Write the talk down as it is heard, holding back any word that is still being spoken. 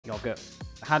yogurt.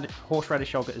 I had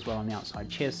horseradish yogurt as well on the outside.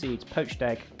 Chia seeds, poached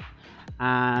egg,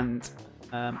 and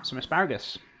some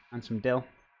asparagus and some dill.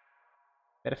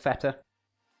 Bit of feta.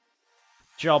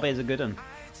 Job is a good one.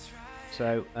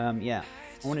 So yeah,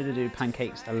 I wanted to do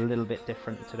pancakes a little bit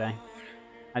different today,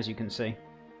 as you can see,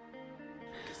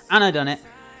 and I done it.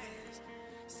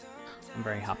 I'm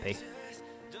very happy.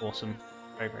 Awesome.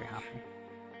 Very, very happy.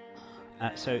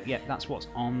 So yeah, that's what's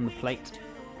on the plate.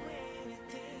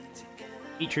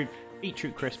 Beetroot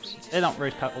crisps. They're not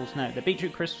rose petals, no. They're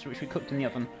beetroot crisps which we cooked in the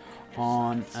oven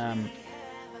on...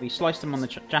 we sliced them on the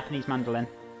Japanese mandolin.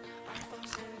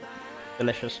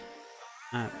 Delicious.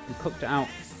 We cooked it out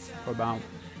for about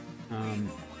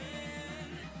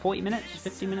 40 minutes,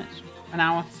 50 minutes, an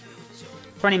hour.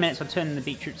 20 minutes I turned the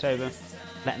beetroots over,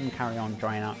 let them carry on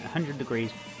drying out at 100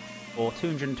 degrees or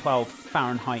 212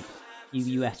 Fahrenheit.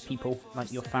 You US people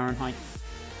like your Fahrenheit.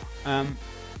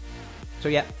 So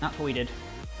yeah, that's what we did.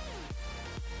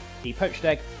 The poached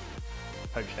egg.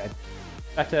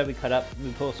 Feta we cut up.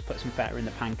 We've also put some feta in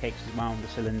the pancakes as well, the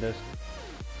cylinders.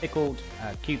 Pickled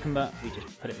cucumber. We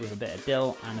just put it with a bit of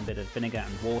dill and a bit of vinegar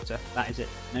and water. That is it.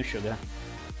 No sugar.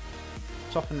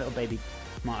 Softened little baby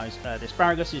tomatoes. The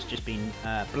asparagus has just been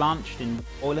blanched in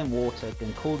oil and water,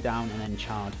 then cooled down and then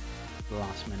charred for the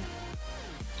last minute.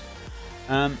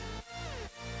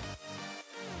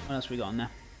 What else we got on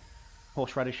there?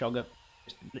 Horseradish yogurt.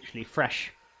 Just literally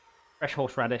fresh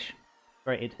horseradish,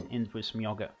 grated in with some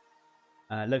yogurt.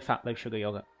 Low fat, low sugar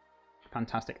yogurt.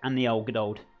 Fantastic. And the good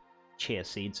old chia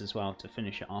seeds as well to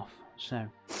finish it off. So,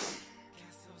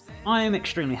 I am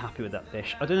extremely happy with that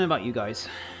dish. I don't know about you guys.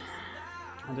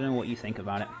 I don't know what you think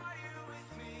about it.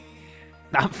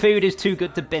 That food is too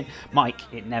good to bin. Mike,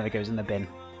 it never goes in the bin.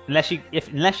 Unless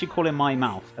you call in my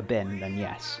mouth a bin, then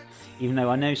yes. Even though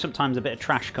I know sometimes a bit of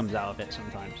trash comes out of it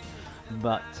sometimes.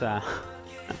 But,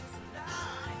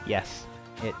 yes,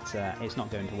 it's not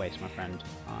going to waste, my friend.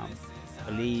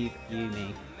 Believe you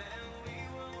me.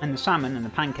 And the salmon and the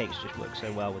pancakes just work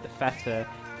so well with the feta,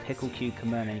 pickled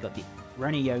cucumber, and then you've got the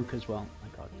runny yolk as well. Oh my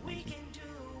god, it's amazing.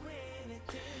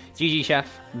 GG,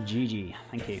 chef. GG.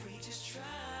 Thank you.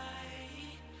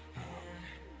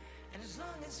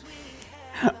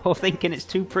 Or thinking it's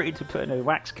too pretty to put a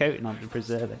wax coating on to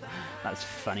preserve it. That's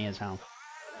funny as hell.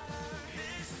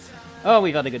 Oh,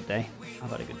 we've had a good day.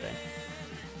 I've had a good day.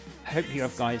 I hope you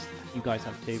guys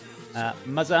have too.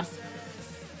 Muzza,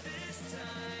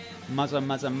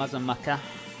 mucka.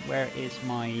 Where is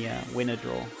my winner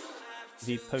draw? Have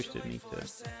you posted me to?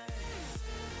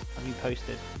 Have you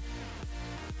posted?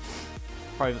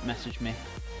 Private message me.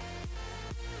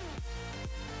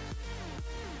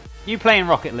 You playing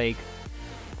Rocket League?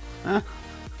 Huh?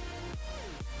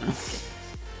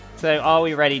 So, are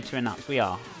we ready to announce? We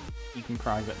are. You can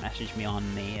private message me on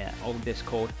the old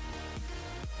Discord.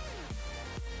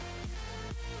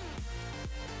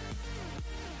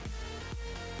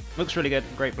 Looks really good.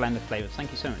 Great blend of flavours.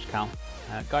 Thank you so much, Cal.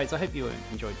 Guys, I hope you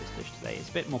enjoyed this dish today. It's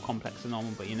a bit more complex than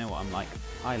normal, but you know what I'm like.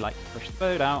 I like to push the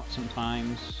boat out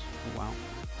sometimes. Oh, wow.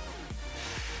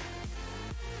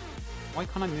 Why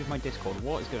can't I move my Discord?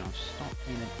 What is going on? Stop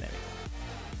doing it. There we go.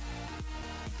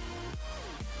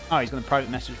 Oh, he's going to private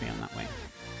message me on that way.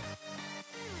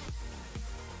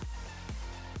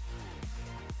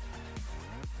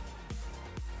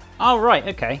 Oh, right,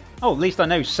 okay. Oh, at least I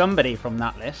know somebody from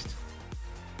that list.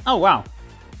 Oh, wow.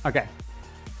 Okay.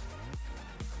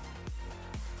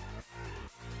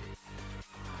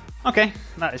 Okay,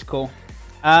 that is cool.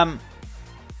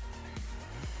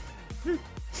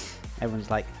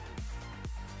 Everyone's like,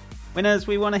 winners,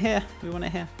 we want to hear. We want to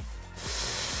hear.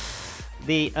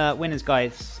 The winners,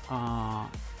 guys, are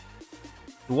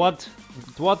Dwad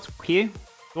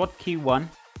Q1,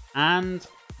 and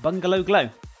Bungalow Glow.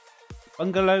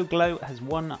 Bungalow Glow has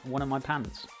won one of my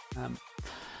pans.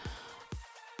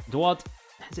 Dwad,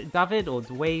 is it David or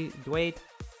Dwade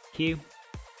Q?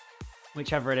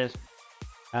 Whichever it is.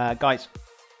 Guys,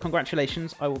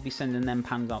 congratulations. I will be sending them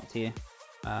pans out to you.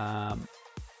 I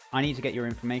need to get your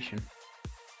information.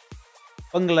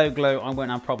 Bungalow Glow, I won't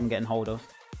have a problem getting hold of.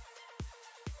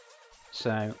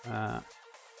 So, it'll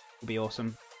be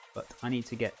awesome. But I need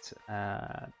to get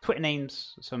Twitter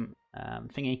names, some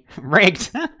thingy.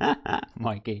 Rigged!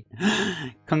 Mikey.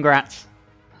 Congrats.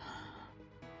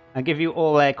 I'll give you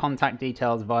all their contact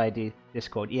details via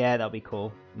Discord. Yeah, that'll be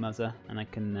cool, Muzza. And I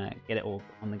can get it all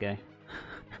on the go.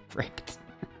 Rigged.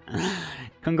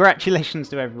 Congratulations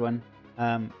to everyone.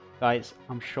 Guys,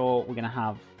 I'm sure we're going to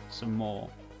have some more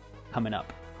coming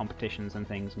up. Competitions and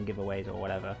things and giveaways or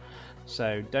whatever.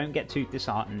 So don't get too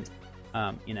disheartened.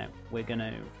 You know, we're going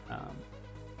to,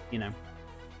 you know,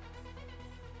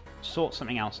 sort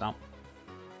something else out.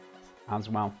 as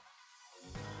well.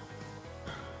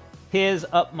 Here's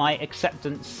up my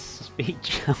acceptance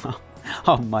speech.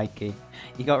 Oh, Mikey,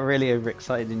 you got really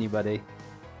overexcited, didn't you, buddy?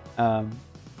 Oh,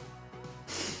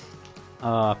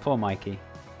 poor Mikey.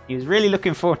 He was really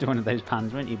looking forward to one of those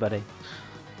pans, weren't you, buddy?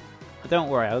 But don't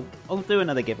worry, I'll do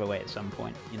another giveaway at some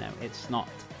point. You know, it's not,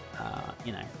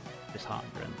 you know,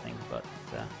 disheartened or anything, but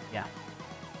yeah.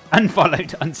 Unfollowed,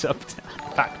 unsubbed.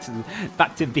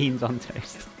 back to beans on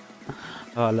toast.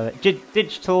 Oh, I love it.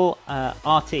 Digital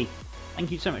RT.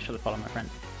 Thank you so much for the follow, my friend.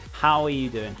 How are you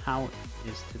doing? How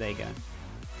is today going?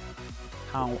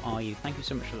 How are you? Thank you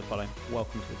so much for the follow.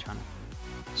 Welcome to the channel.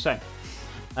 So,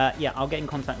 yeah, I'll get in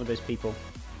contact with those people.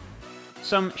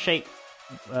 Some shape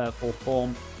or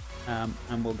form,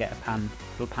 and we'll get a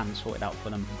little pan sorted out for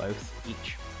them both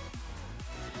each.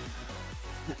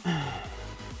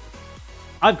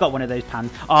 I've got one of those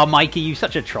pans. Oh, Mikey, you're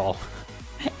such a troll.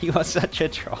 You are such a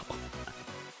troll.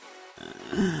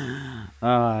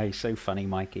 Oh, you're so funny,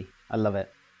 Mikey. I love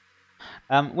it.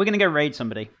 We're going to go raid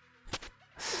somebody.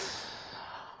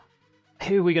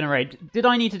 Who are we going to raid? Did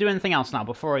I need to do anything else now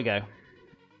before I go?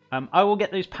 I will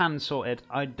get those pans sorted.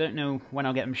 I don't know when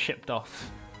I'll get them shipped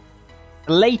off.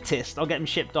 The latest I'll get them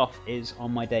shipped off is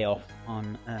on my day off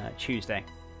on Tuesday.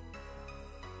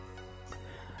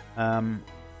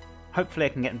 Hopefully I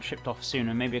can get them shipped off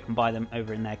sooner. Maybe I can buy them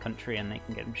over in their country and they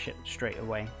can get them shipped straight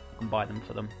away. I can buy them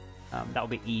for them. That'll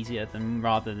be easier than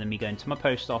rather than me going to my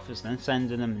post office and then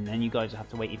sending them, and then you guys will have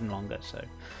to wait even longer. So,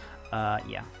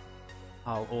 yeah,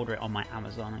 I'll order it on my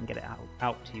Amazon and get it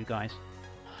out to you guys.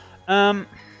 Blah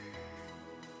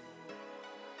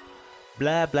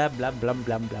blah blah blah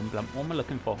blah blah blah. What am I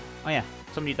looking for? Oh yeah,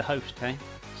 somebody to host, hey?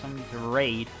 Somebody to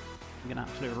raid. I'm gonna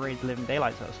absolutely raid the living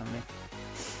daylights out of somebody.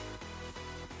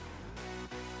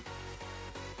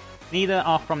 Neither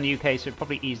are from the UK, so it's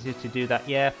probably easier to do that.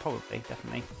 Yeah, probably,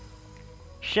 definitely.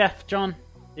 Chef John,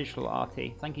 Digital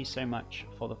RT, thank you so much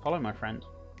for the follow, my friend.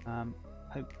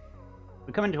 Hope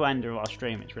we're coming to the end of our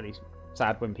stream. It's really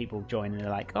sad when people join and they're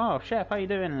like, "Oh, Chef, how you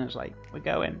doing?" And it's like, "We're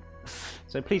going."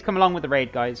 So please come along with the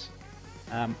raid, guys.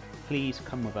 Please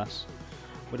come with us.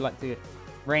 We'd like to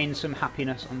rain some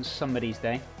happiness on somebody's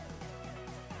day.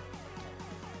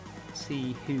 Let's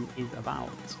see who is about.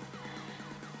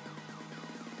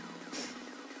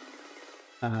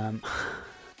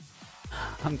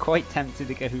 I'm quite tempted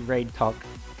to go raid Tog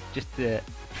just to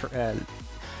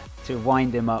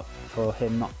wind him up for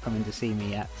him not coming to see me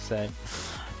yet. So,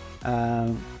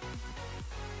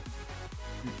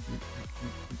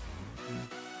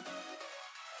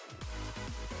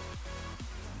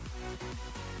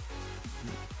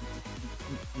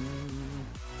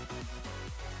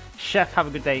 Chef, have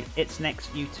a good day. It's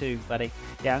next, you too, buddy.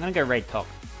 Yeah, I'm gonna go raid Tog.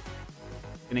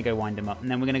 Gonna go wind him up, and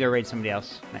then we're gonna go raid somebody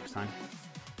else next time.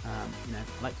 You know,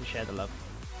 I like to share the love,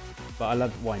 but I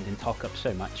love winding Tok up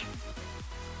so much.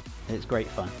 It's great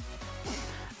fun.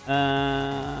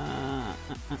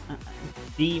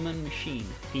 Demon Machine.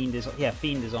 Fiend is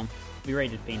Fiend is on. We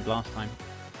raided Fiend last time.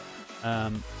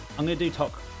 I'm gonna do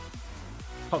Tok.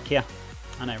 Tok here.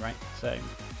 I know, right? So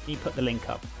you put the link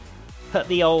up. Put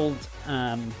the old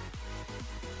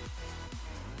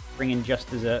bring in just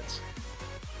desserts.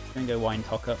 I'm gonna go wind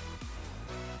Tok up.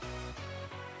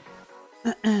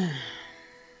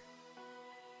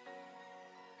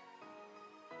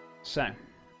 So,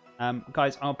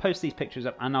 guys, I'll post these pictures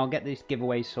up and I'll get these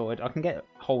giveaways sorted. I can get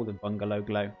hold of Bungalow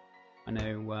Glow. I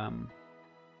know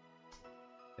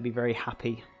they'll be very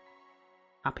happy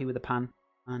with the pan.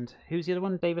 And who's the other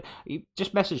one? David? You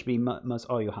just messaged me, Muzz.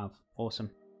 Oh, you have. Awesome.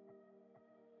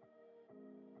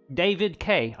 David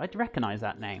K. I'd recognise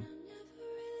that name.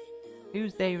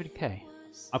 Who's David K?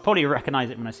 I'll probably recognise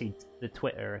it when I see the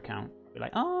Twitter account. Be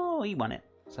like, oh, he won it.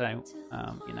 So,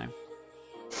 you know.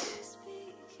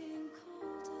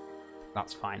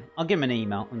 That's fine. I'll give them an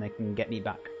email and they can get me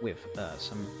back with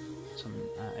some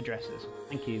addresses.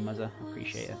 Thank you, Muzza.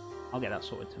 Appreciate it. I'll get that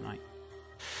sorted tonight.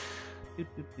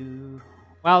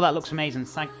 Wow, that looks amazing.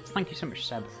 Thank you so much,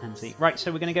 Seb and Z. Right,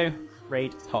 so we're going to go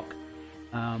raid Tok.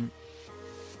 Here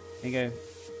you go.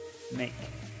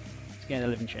 Scare the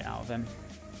living shit out of him.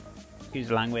 Excuse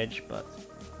the language, but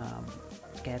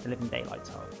scare the living daylights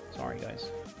out of him. Sorry,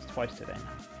 guys. It's twice today now.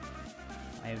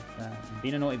 I've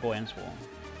been a naughty boy and sworn.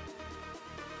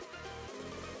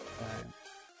 So,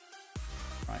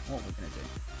 right, what we're going to do.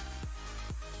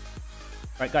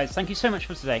 Right, guys, thank you so much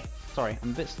for today. Sorry, I'm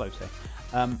a bit slow today.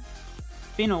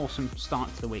 Been an awesome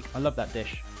start to the week. I love that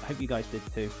dish. I hope you guys did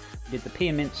too. We did the pea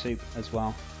and mint soup as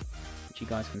well, which you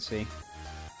guys can see.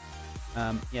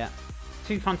 Yeah,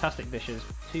 two fantastic dishes.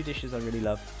 Two dishes I really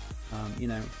love. You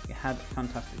know, we had a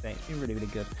fantastic day. It's been really, really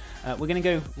good. We're going to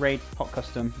go raid Pot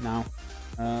Custom now.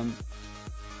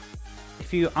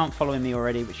 If you aren't following me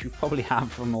already, which you probably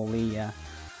have from all the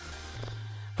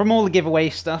giveaway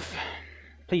stuff,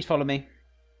 please follow me.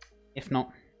 If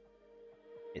not,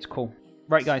 it's cool.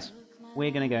 Right, guys,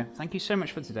 we're going to go. Thank you so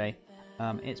much for today.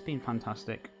 It's been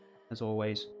fantastic, as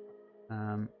always.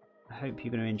 I hope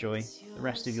you're going to enjoy the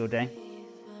rest of your day.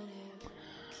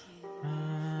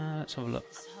 Let's have a look.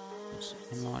 Let's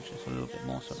enlarge this a little bit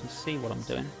more so I can see what I'm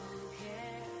doing.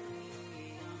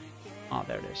 Ah,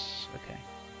 there it is. Okay.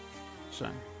 So,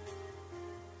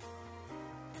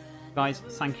 guys,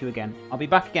 thank you again. I'll be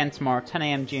back again tomorrow, 10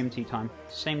 AM GMT time,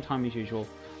 same time as usual.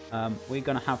 We're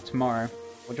going to have tomorrow.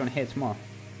 What do you want to hear tomorrow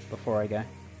before I go?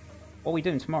 What are we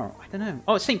doing tomorrow? I don't know.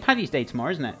 Oh, it's St. Paddy's Day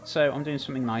tomorrow, isn't it? So I'm doing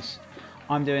something nice.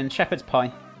 I'm doing shepherd's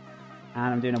pie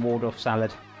and I'm doing a Waldorf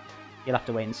salad. You'll have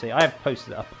to wait and see. I have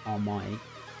posted it up on my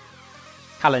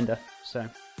calendar, so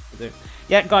we'll do.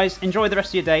 Yeah, guys, enjoy the rest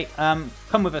of your day.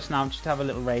 Come with us now just to have a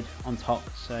little raid on top,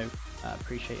 so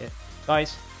appreciate it.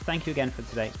 Guys, thank you again for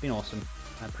today. It's been awesome.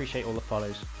 I appreciate all the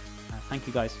follows. Thank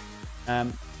you, guys.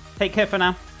 Take care for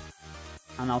now,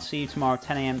 and I'll see you tomorrow,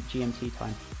 10 AM GMT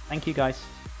time. Thank you, guys.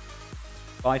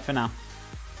 Bye for now.